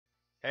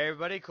Hey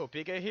everybody,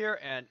 Coolpika here,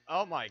 and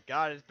oh my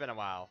god, it's been a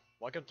while.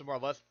 Welcome to more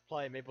Let's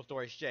Play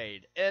Maplestory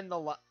Shade. In the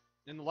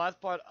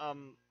last part,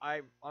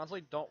 I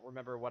honestly don't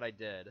remember what I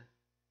did.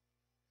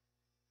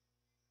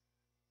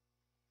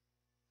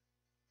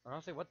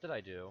 Honestly, what did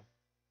I do?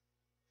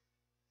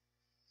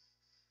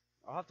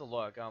 I'll have to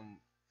look.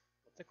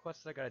 What's the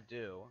quest I gotta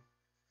do?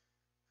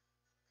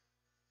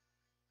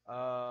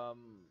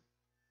 Um,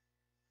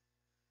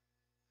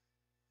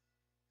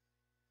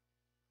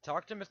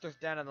 Talk to Mr.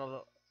 Stan in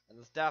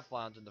the staff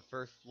lounge in the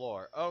first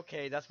floor.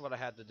 Okay, that's what I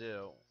had to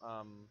do.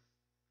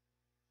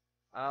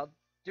 I'll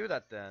do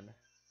that then.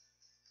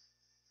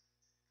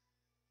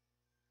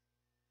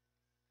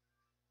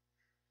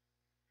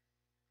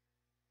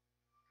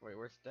 Wait,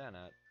 where's Stan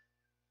at?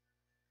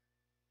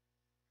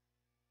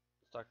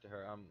 Let's talk to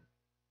her.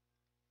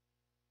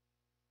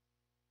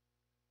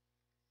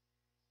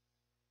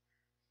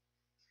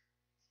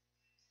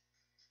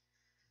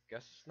 Guess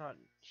it's not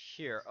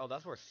here. Oh,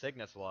 that's where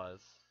Cygnus was.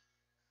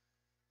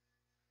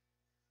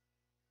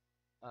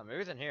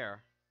 Maybe it's in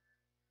here.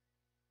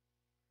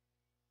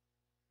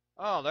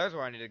 Oh, there's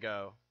where I need to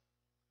go.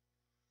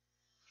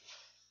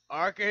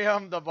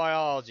 Archeum, the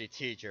biology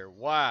teacher.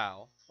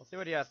 Wow. Let's see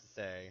what he has to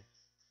say.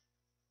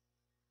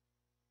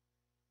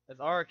 It's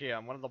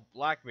Archeum, one of the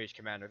Black Mage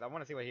commanders. I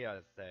want to see what he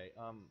has to say.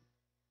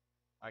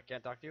 I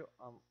can't talk to you?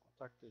 I'll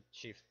talk to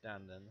Chief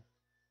Stan then.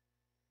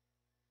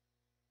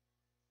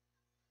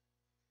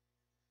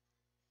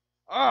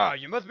 Ah,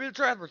 you must be the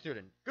transfer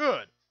student.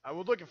 Good. I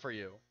was looking for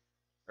you.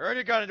 I heard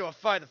you got into a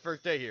fight the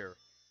first day here.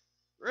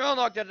 Real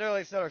knocked that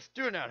early setter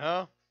student out,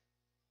 huh?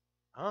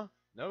 Huh?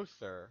 No,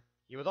 sir.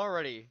 He was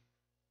already...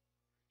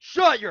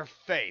 Shut your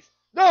face!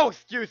 No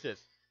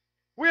excuses!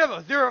 We have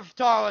a zero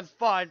tolerance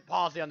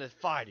policy on this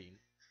fighting.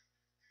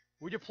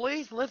 Would you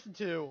please listen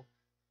to...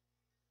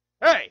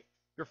 Hey!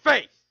 Your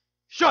face!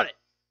 Shut it!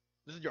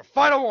 This is your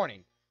final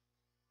warning.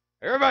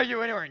 Everybody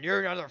you anywhere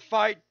near another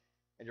fight,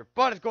 and your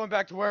butt is going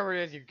back to wherever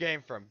it is you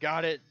came from.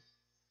 Got it?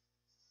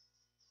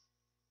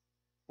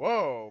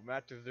 Whoa,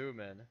 Master zoom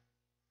in.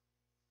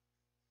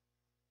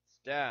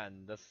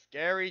 Stan, the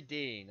scary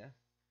dean.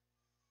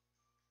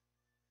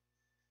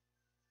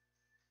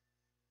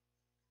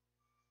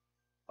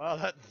 Well,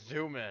 let's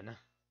zoom in.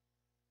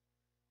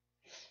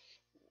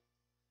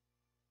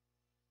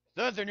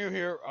 Since you're new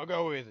here, I'll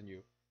go with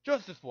you.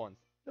 Just this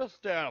once. Just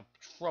stay out of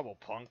trouble,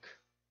 punk.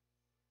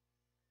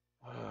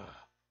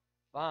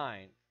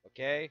 Fine.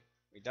 Okay?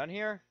 We done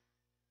here?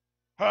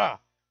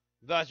 Ha!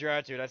 If that's your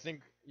attitude, I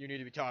think you need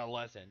to be taught a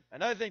lesson.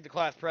 And I think the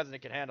class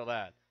president can handle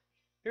that.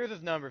 Here's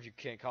his number if you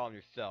can't call him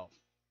yourself.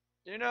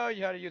 You know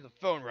you how to use a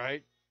phone,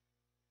 right?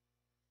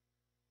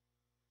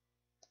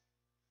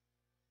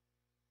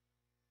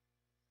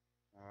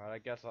 Alright, I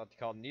guess I'll have to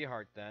call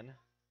Niehart then.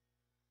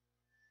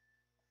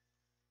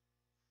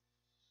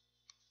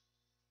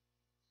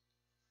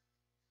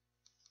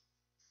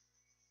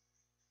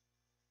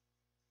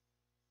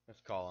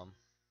 Let's call him.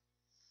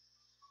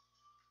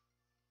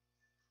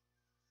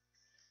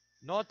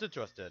 Not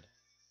interested.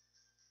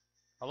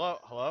 Hello?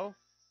 Hello?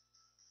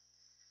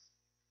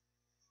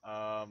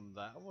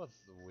 That was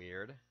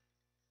weird.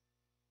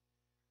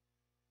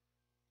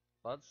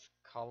 Let's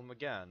call him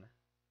again.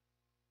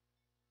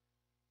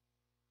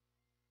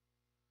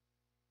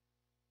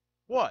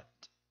 What?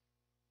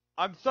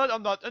 I'm said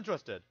I'm not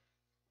interested.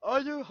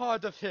 Are you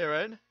hard of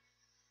hearing?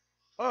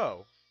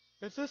 Oh,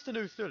 is this the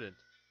new student?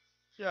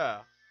 Yeah.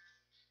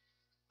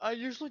 I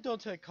usually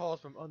don't take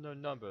calls from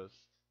unknown numbers.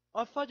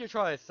 I thought you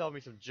tried to sell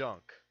me some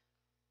junk.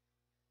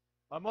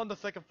 I'm on the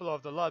second floor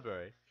of the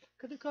library.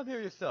 Could you come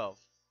here yourself?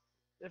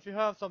 If you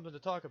have something to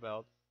talk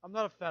about, I'm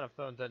not a fan of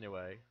phones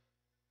anyway.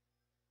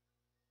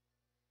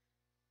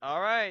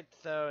 Alright,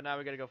 so now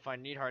we gotta go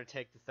find Needhard to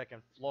take the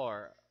second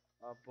floor.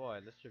 Oh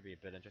boy, this should be a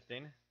bit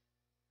interesting.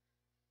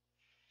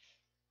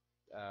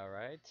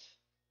 Alright.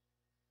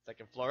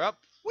 Second floor up.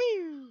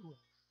 Woo!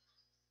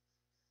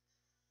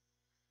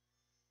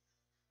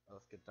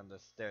 Let's get down the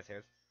stairs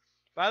here.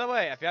 By the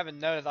way, if you haven't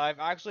noticed, I've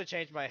actually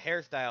changed my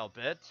hairstyle a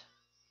bit.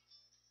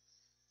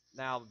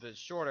 Now a bit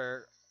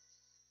shorter.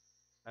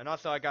 And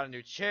also I got a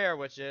new chair,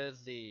 which is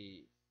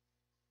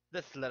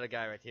this little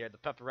guy right here, the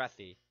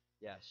paparazzi.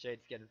 Yeah,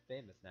 Shade's getting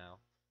famous now.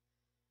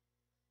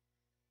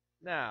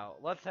 Now,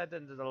 let's head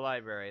into the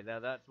library.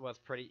 Now that was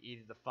pretty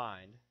easy to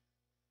find.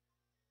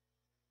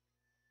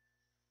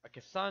 A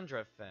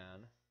Cassandra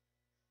fan.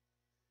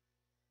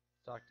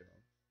 Talk to him.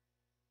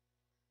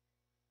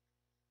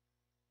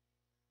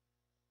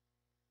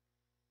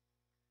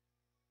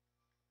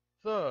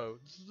 So,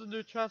 this is the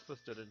new transfer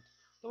student.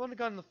 The one who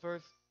got in the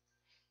first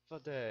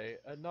day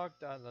and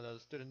knocked down another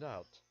student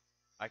out.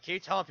 I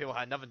keep telling people I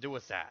had nothing to do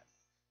with that.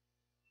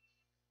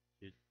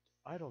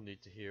 I don't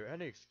need to hear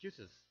any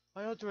excuses.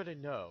 I already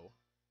know.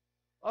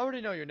 I already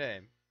know your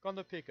name,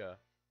 Coolpika.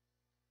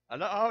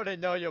 And I already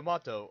know your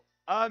motto.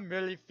 I'm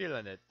really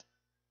feeling it.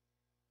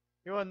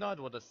 You are not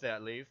what to say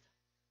at least.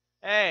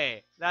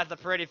 Hey, that's a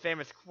pretty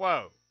famous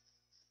quote.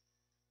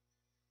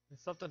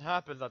 If something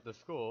happens at the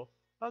school,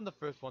 I'm the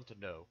first one to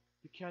know.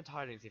 You can't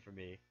hide anything from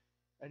me.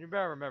 And you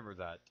better remember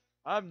that.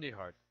 I'm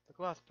Nehart, the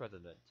class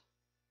president.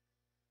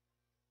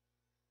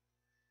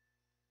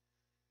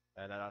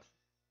 And that's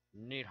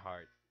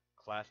Neathart,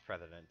 class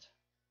president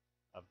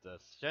of the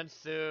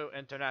Shinsu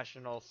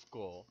International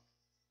School.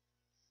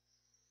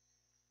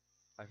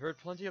 I've heard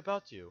plenty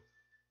about you.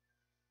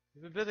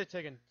 You've been busy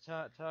taking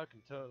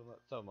talking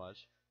so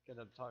much. Get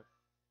them talk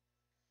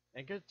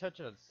and get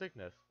attention of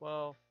sickness.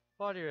 Well,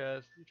 thought here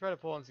is you try to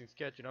pull on some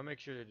sketch, and I'll make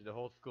sure that the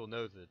whole school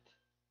knows it.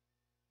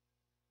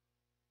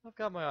 I've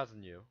got my eyes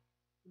on you.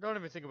 Don't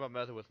even think about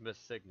messing with Miss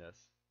Cygnus.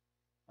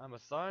 I'm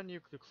assigning you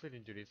to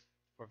cleaning duties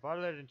for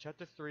violated in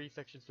Chapter 3,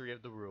 Section 3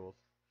 of the rules.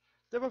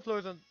 The upper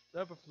floors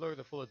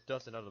are full of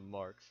dust and other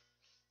marks.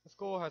 The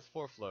school has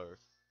 4 floors.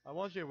 I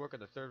want you to work on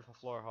the 3rd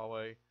floor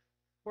hallway,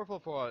 4th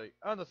floor hallway,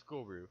 and the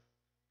school roof.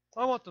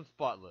 I want them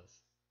spotless.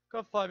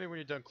 Come find me when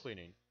you're done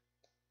cleaning.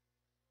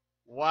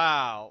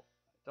 Wow.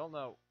 Don't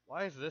know.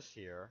 Why is this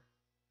here?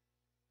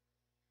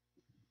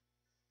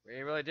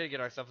 We really did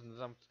get ourselves into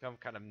some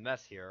kind of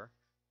mess here.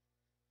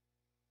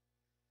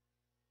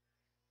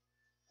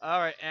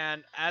 Alright,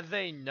 and as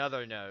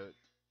another note,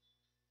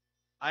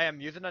 I am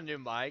using a new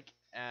mic,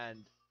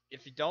 and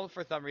if you don't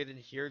for some reason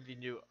hear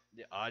the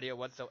audio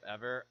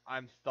whatsoever,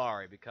 I'm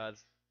sorry,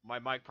 because my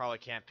mic probably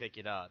can't pick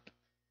it up.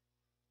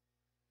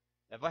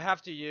 If I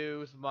have to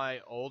use my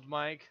old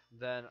mic,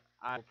 then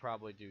I will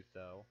probably do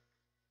so.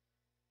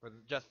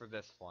 Just for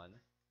this one.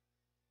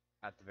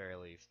 At the very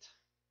least.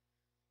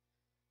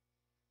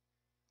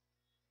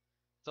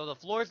 So the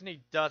floors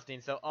need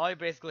dusting, so all you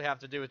basically have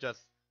to do is just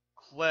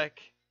click.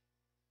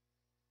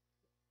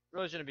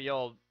 Really shouldn't be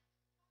old.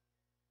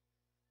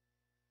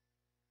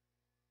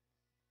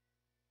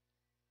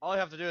 All you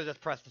have to do is just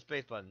press the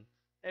space button.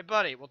 Hey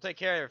buddy, we'll take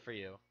care of it for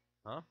you.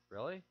 Huh?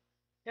 Really?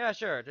 Yeah,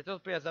 sure. Just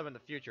don't be us up in the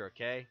future,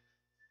 okay?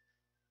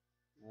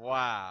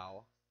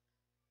 Wow.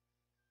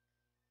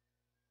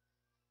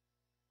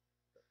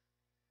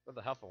 We're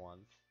the helpful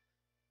ones.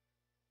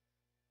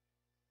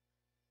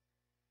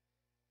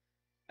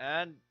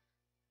 And...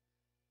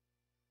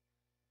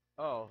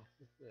 oh,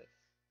 what's this?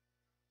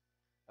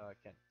 Oh, I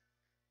can't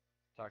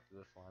talk to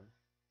this one.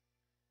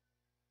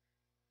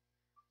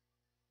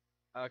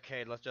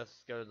 Okay, let's just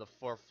go to the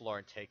 4th floor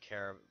and take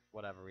care of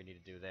whatever we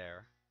need to do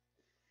there.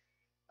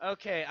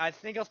 Okay, I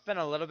think I'll spend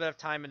a little bit of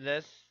time in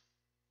this.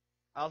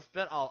 I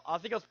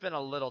think I'll spend a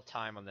little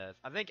time on this.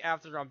 I think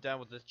after I'm done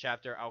with this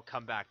chapter, I'll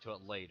come back to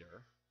it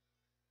later.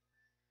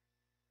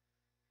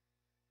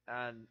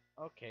 And,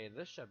 okay,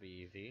 this should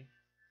be easy.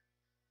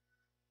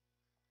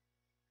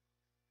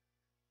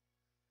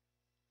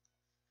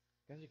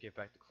 I guess you get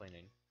back to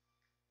cleaning.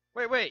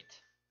 Wait!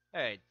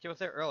 Hey, she was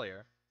there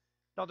earlier.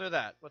 Don't do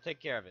that. We'll take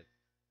care of it.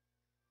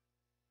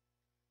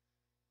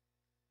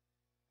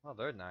 Oh,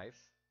 they're nice.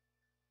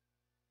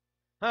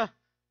 Huh!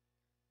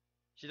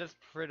 She just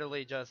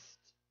prettily just...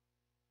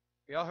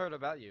 we all heard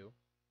about you.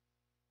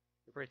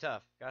 You're pretty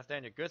tough. Gotta stay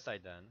on your good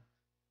side then.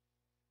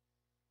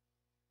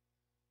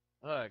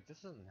 Ugh, this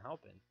isn't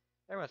helping.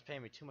 Everyone's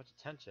paying me too much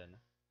attention.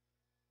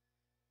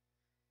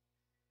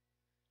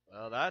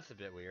 Well, that's a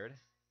bit weird.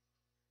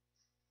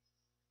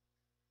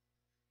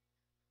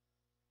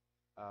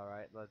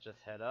 Alright, let's just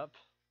head up.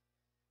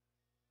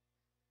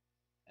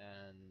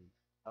 And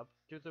up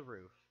to the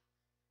roof.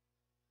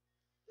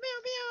 Meow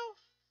meow!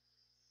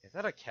 Is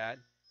that a cat?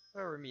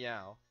 Or a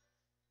meow?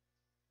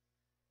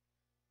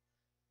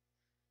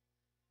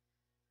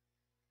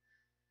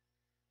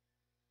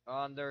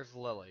 And there's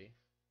Lily.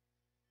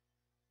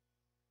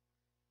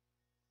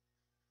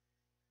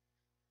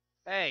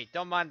 Hey,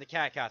 don't mind the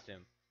cat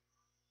costume.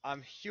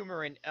 I'm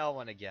humoring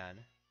Elwyn again.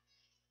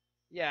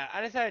 Yeah,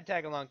 I decided to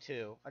tag along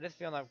too. I just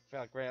feel like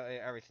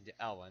everything to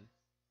Elwyn.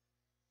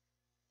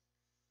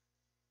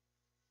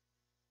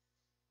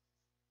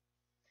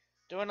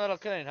 Doing a little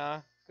cleaning,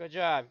 huh? Good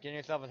job, getting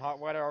yourself in hot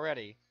water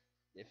already.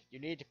 If you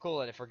need to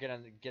cool it if we're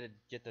gonna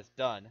get this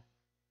done.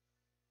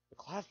 The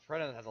class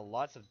president has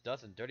lots of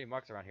dust and dirty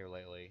marks around here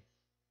lately.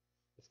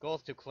 The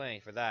school's too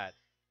clean for that.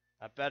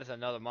 I bet it's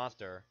another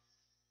monster.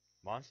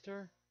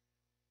 Monster?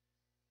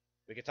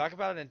 We can talk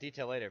about it in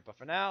detail later, but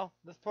for now,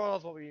 this portal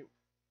is what we...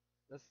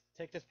 let's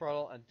take this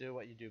portal and do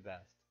what you do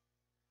best.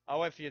 I'll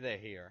wait for you there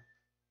here.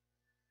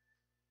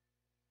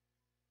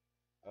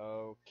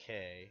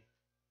 Okay.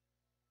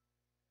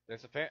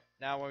 There's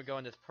now when we go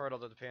in this portal,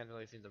 there's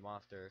apparently scenes of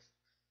monsters.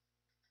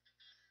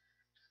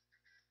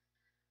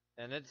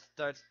 And it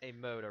starts a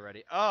mode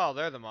already. Oh,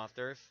 they're the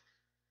monsters.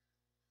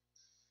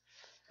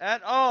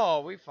 And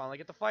oh, we finally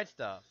get to fight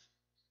stuff.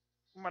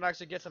 We might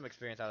actually get some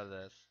experience out of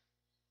this.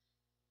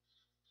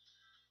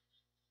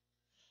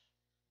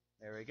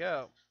 There we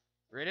go.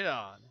 Read it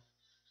on.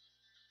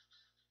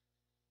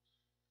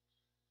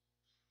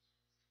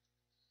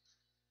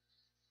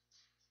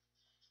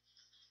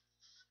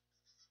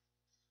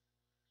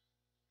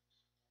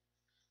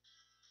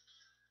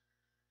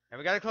 And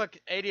we gotta collect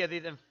 80 of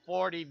these in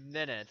 40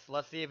 minutes.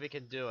 Let's see if we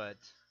can do it.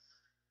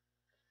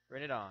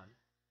 Bring it on.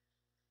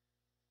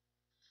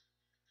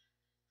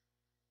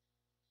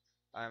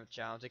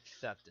 Challenge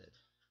accepted.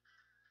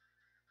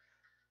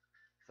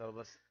 So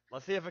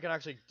let's see if we can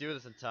actually do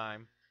this in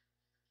time.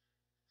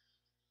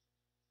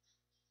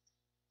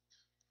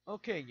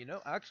 Okay,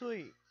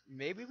 actually,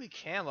 maybe we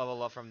can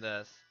level up from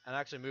this and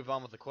actually move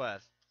on with the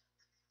quest.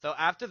 So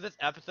after this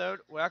episode,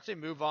 we'll actually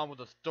move on with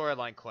the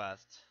storyline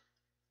quest.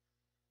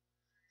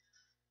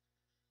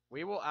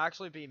 We will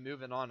actually be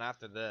moving on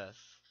after this.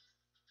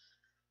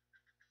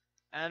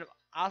 And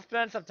I'll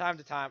spend some time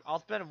to time. I'll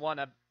spend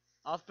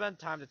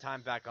time to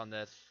time back on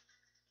this.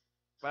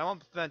 But I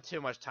won't spend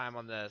too much time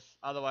on this.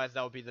 Otherwise,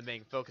 that will be the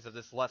main focus of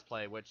this Let's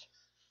Play, which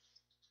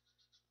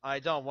I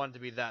don't want it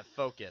to be that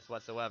focus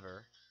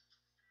whatsoever.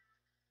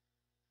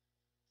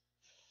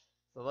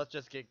 So let's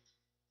just get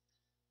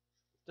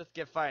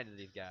fighting to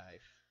these guys.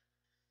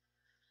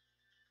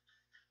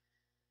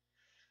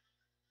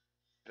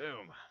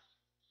 Boom.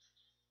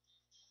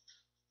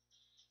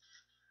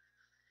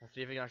 Let's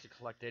see if we can actually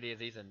collect 80 of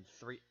these in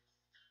 3...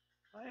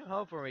 I'm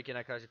hoping we can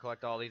actually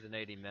collect all these in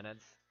 80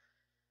 minutes.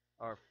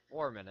 Or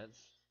 4 minutes.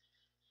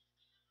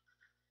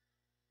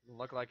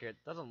 Look like it.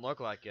 Doesn't look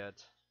like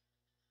it.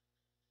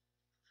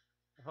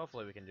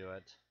 Hopefully we can do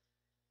it.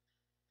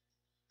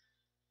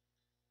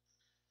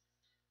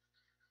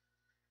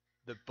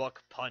 The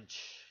Book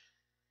Punch.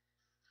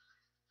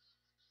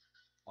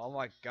 Oh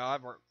my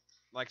god,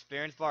 my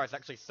experience bar is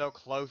actually so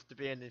close to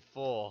being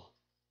full.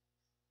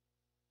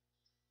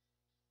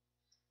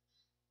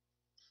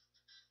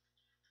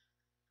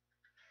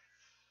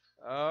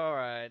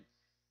 Alright.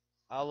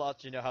 I'll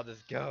let you know how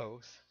this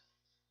goes.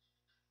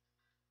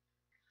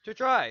 2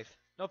 tries.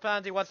 No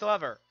penalty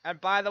whatsoever.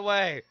 And by the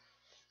way,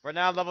 we're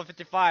now level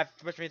 55,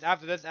 which means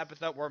after this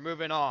episode, we're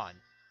moving on.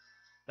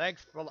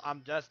 Thanks for...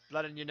 I'm just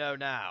letting you know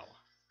now.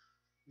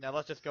 Now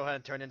let's just go ahead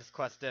and turn in this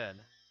quest in.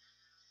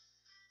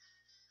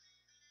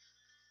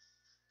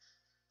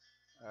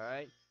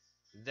 Alright.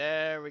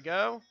 There we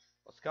go.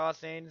 Let's call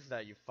scenes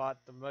that you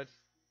fought the most...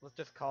 Let's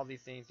just call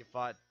these scenes you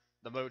fought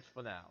the most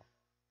for now.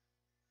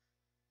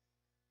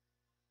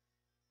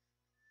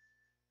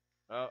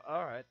 Oh,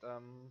 alright,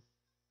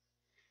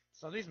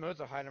 some of these modes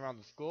are hiding around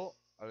the school.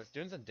 Are the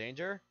students in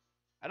danger?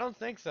 I don't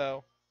think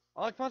so.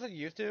 Unlike monsters you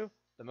used to,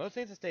 the most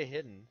seems to stay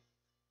hidden.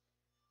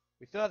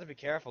 We still have to be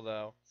careful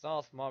though. It's not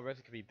all small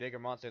risks could be bigger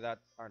monsters that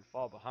aren't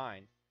fall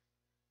behind.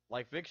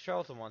 Like big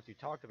troublesome ones you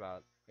talked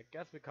about. I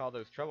guess we call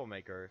those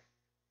troublemakers.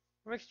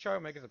 What makes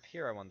troublemakers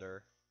appear, I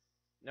wonder?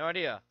 No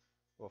idea.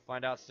 We'll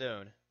find out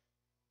soon.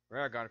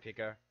 Remember,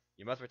 Coolpika,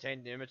 you must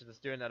retain the image of the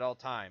student at all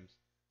times.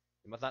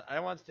 You must not let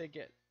anyone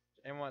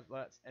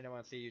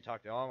see you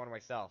talk to anyone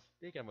myself.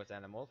 Speaking with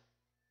animals,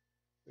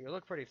 you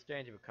look pretty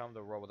strange if you come to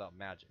the world without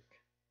magic.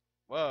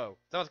 Whoa,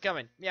 someone's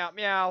coming. Meow,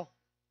 meow.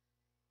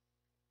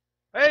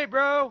 Hey,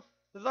 bro!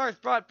 This is our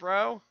spot,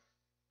 bro!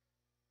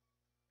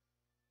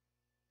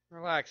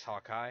 Relax,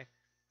 Hawkeye. You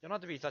don't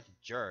have to be such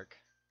a jerk.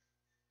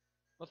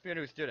 Must be a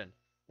new student.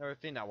 Never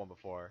seen that one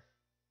before.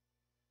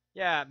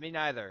 Yeah, me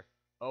neither.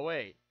 Oh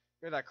wait,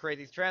 you're that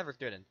crazy transfer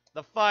student.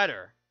 The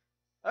fighter!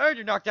 I heard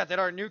you knocked out that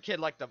other new kid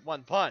like the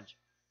one punch.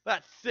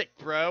 That's sick,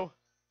 bro!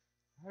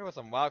 I heard it was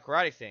some wild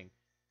karate thing.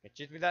 Can you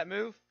teach me that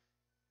move?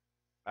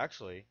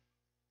 Actually,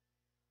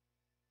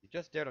 you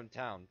just dared him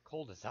town,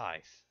 cold as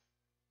ice.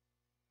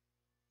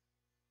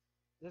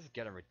 This is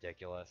getting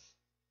ridiculous.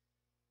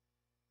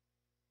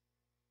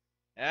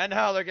 And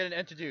now they're getting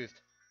introduced.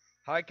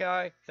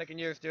 Haikai, second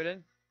year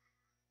student.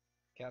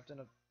 Captain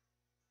of...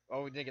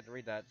 Oh, we didn't get to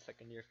read that.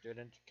 Second year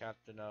student.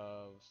 Captain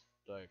of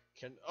the...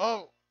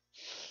 Oh!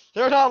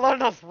 They're not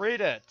letting us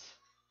read it!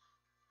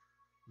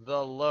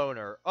 The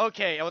Loner.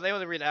 Okay, I was able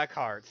to read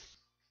Eckhart's.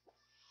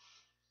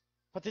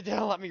 But they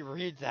didn't let me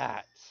read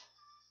that.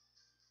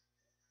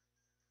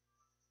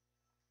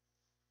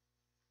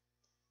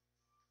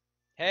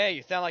 Hey,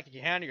 you sound like you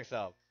can handle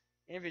yourself.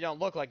 Even if you don't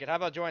look like it, how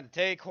about join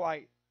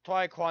the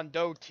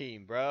Taekwondo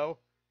team, bro?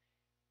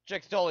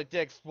 Chicks totally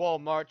dig swole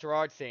martial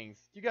arts things.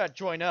 You gotta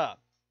join up.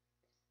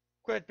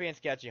 Quit being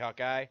sketchy,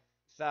 Hawkeye.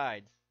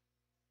 Besides,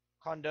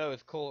 Kondo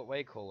is cool,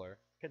 way cooler.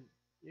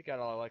 You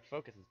gotta like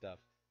focus and stuff.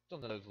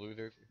 Don't know those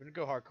losers. If you're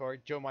gonna go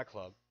hardcore, join my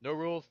club. No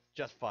rules,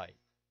 just fight.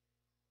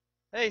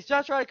 Hey,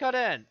 just try to cut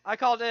in. I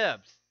called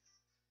Ibs.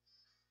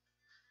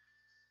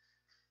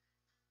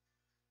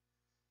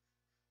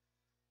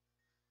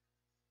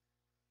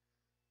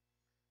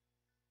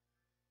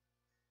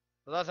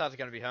 So that's how it's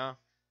gonna be, huh?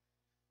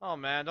 Oh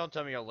man, don't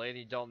tell me your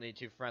lady don't need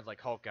 2 friends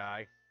like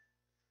Hawkeye.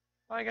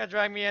 Why you gotta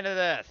drag me into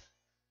this?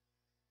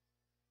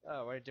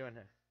 Oh, what are you doing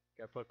here?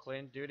 Gotta put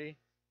clean duty?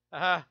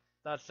 Haha,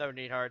 that's so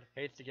neat hard.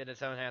 Hates to get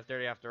his own hands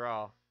dirty after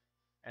all.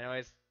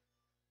 Anyways,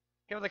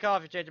 give us a call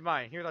if you change your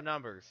mind. Here's our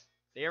numbers.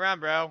 See you around,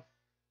 bro.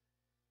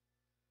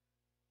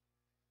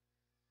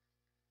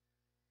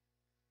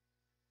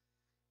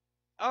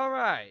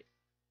 Alright.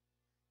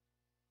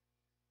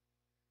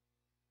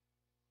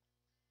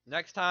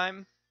 Next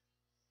time,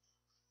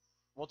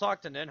 we'll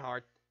talk to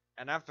Ninhart,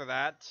 and after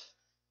that,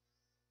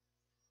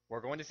 we're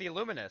going to see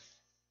Luminous.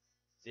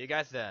 See you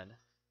guys then.